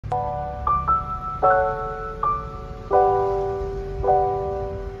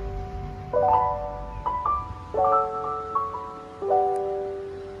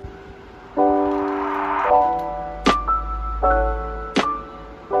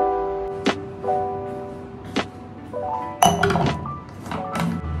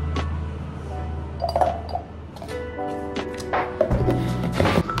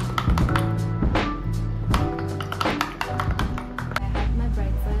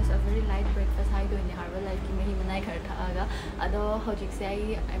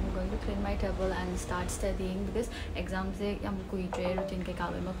I'm going to clean my table and start studying because exams routine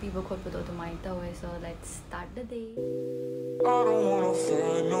so let's start the day. I don't wanna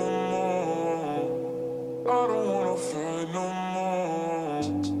fight no more. I don't wanna fight no more.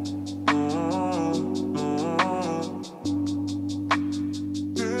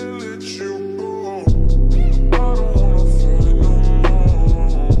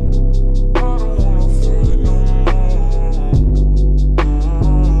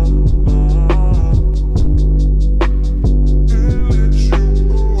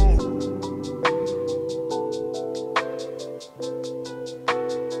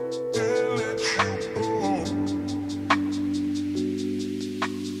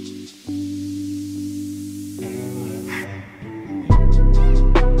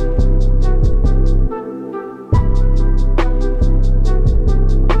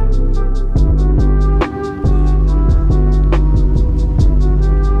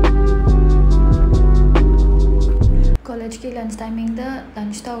 Lunch timing the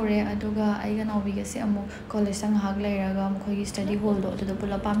lunch tower aduga aiga nawiga se amu college sang hag lairaga amkhoi study hall do to the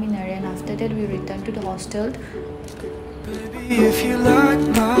pula paminare and after that we return to the hostel. Baby, if you like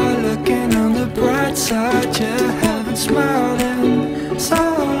my looking on the bright side, you haven't smiled in so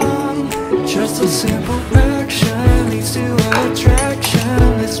long. Just a simple action leads to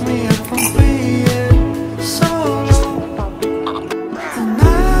attraction, lifts me up from being so low.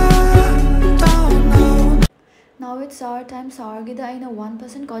 Now it's our time. Sour gida aina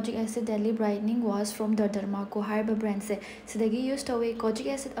 1% kojic acid daily brightening was from the Dermaco Harbour brand se sidagi used away kojic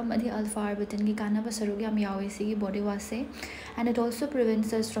acid amadi alpha arbutin gi kanaba sarugi am yawe sigi body wash se, and it also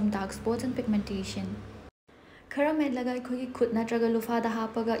prevents us from dark spots and pigmentation. Khara met laga khoi khut na traga lufa da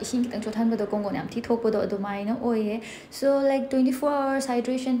hapaga ising kitang chothan bado kongon yam thi thok bodo adumai na oye, so like 24 hours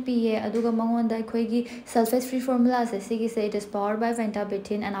hydration pa aduga mangon da khoi gi sulfate free formula se sigi se it is powered by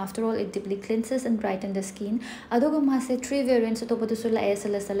Ventabitin, and after all it deeply cleanses and brightens the skin. Aduga ma se 3 variants to bodo sula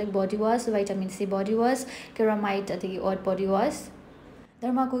like body wash, vitamin C body wash, ceramide adigi oat body wash.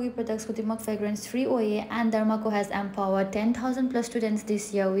 Dermaco products kutimak fragrance free oye, and Dermaco has empowered 10,000 plus students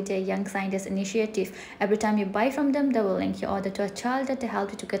this year with a young scientist initiative. Every time you buy from them, they will link your order to a child that they help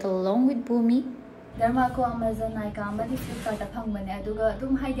you to get along with Bhumi. Dermaco Amazon Nika amadi Flipkart aphangmane aduga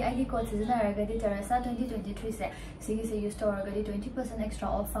dum haidi ID code sizinaragadi Teresa 2023 se sigi se use toragadi 20% extra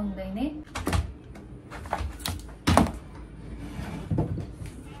off phangdaine.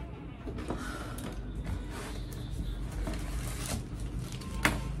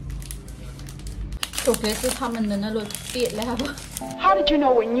 How did you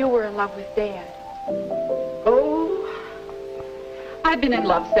know when you were in love with Dad? Oh, I've been in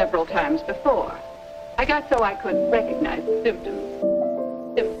love several times before. I got so I could recognize the symptoms.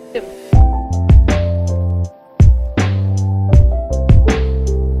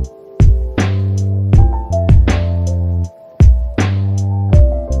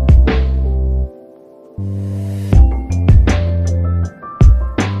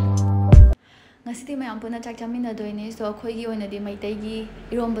 City may ampuna chak chamin na doine so khoi gi oina di Meitei gi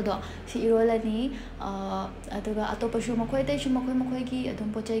iromba do si irolani aduga atopa shu makhoi tai shu makhoi gi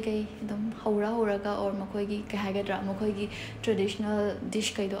adum pochai kai adum haura ga or makhoi gi ka hagadra makhoi gi traditional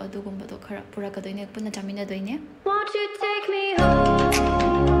dish kai do adugumba do khara pura ka doine puna chamin na doine. Won't you take me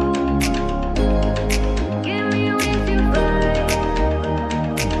home? Give me with you right.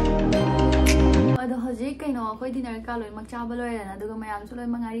 Ado hoji kai no khoi dinner ka loi mak cha ba loi na aduga mayam su loi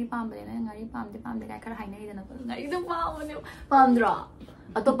mangari pam ba na ngari pam de kai khara hainai dana ko ngari dum pam dra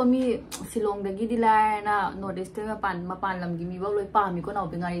atopa mi silong dagi dilai na notice te mapan lam gi mi ba loi pam mi ko na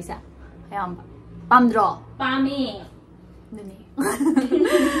bi ngari sa ayam pam dra pami nani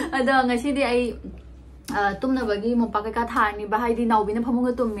ado ngasi di ai tumna bagi mo pa ka thar ni ba hai di naw bi na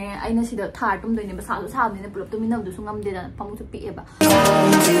phamunga tumme ai na sida thar tum doi ne ba sa sa ni na pulap tumi na du sungam de na phamu chu pi e ba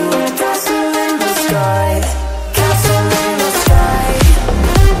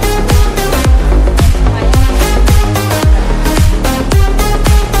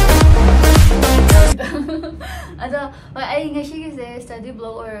I ngasi gi se study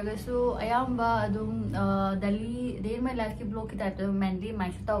blog or ga su ayamba adum daily day in my life ki blog ki type to mainly my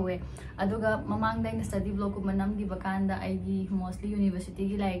shu tawe aduga mamang dai na study blog ko manam gi bakanda ai gi mostly university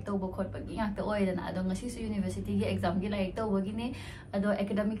gi like to bo khot pa gi ngak to oi dana ado ngasi su university gi exam gi like to gi ne ado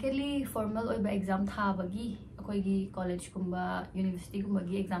academically formal oi ba exam tha ba gi akoi gi college kumba university kumba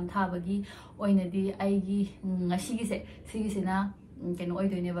gi exam tha ba gi oi na di ai gi ngasi gi se na keno oi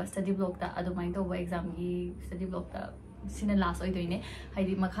doine ba study blog ta ado mind to exam gi study blog ta sina last oi doine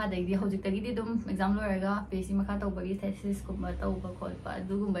haidi makha dai di hojik tagi di dum exam loraga pc makha to bagi thesis kumba to ba khol pa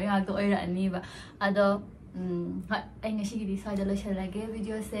adu gumba ya to oi ra ani ba ado ai ngasi gi di sai da lo shalage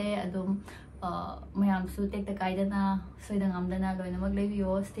video se adum mayam su tek ta kaidana soidang amdana loina mag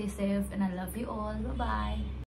lebiyo stay safe and I love you all. Bye bye.